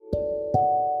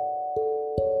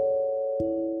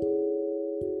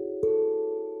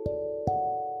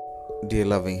Dear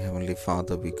loving Heavenly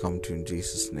Father, we come to you in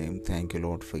Jesus' name. Thank you,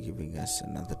 Lord, for giving us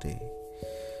another day.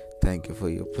 Thank you for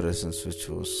your presence which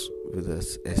was with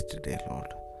us yesterday,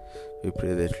 Lord. We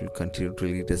pray that you will continue to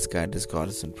lead us, guide us, guard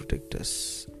us, and protect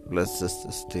us. Bless us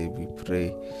this day, we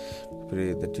pray. We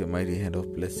pray that your mighty hand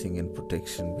of blessing and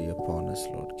protection be upon us,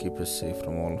 Lord. Keep us safe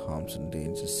from all harms and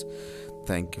dangers.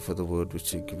 Thank you for the word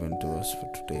which you've given to us for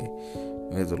today.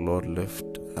 May the Lord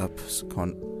lift up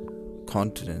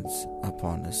countenance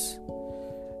upon us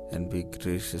and be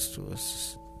gracious to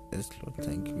us. Yes, Lord,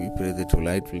 thank you. We pray that your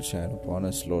light will shine upon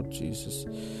us, Lord Jesus,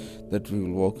 that we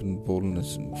will walk in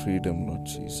boldness and freedom, Lord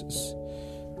Jesus,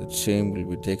 that shame will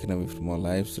be taken away from our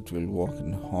lives, that we will walk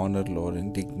in honor, Lord,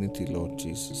 and dignity, Lord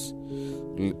Jesus,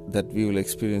 that we will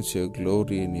experience your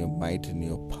glory and your might and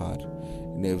your power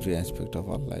in every aspect of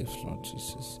our lives, Lord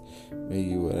Jesus. May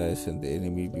you arise and the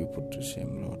enemy be put to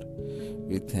shame, Lord.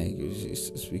 We thank you,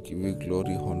 Jesus. We give you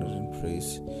glory, honor, and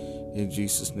praise. In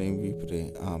Jesus' name we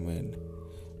pray. Amen.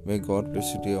 May God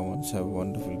bless you, dear ones. Have a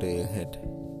wonderful day ahead.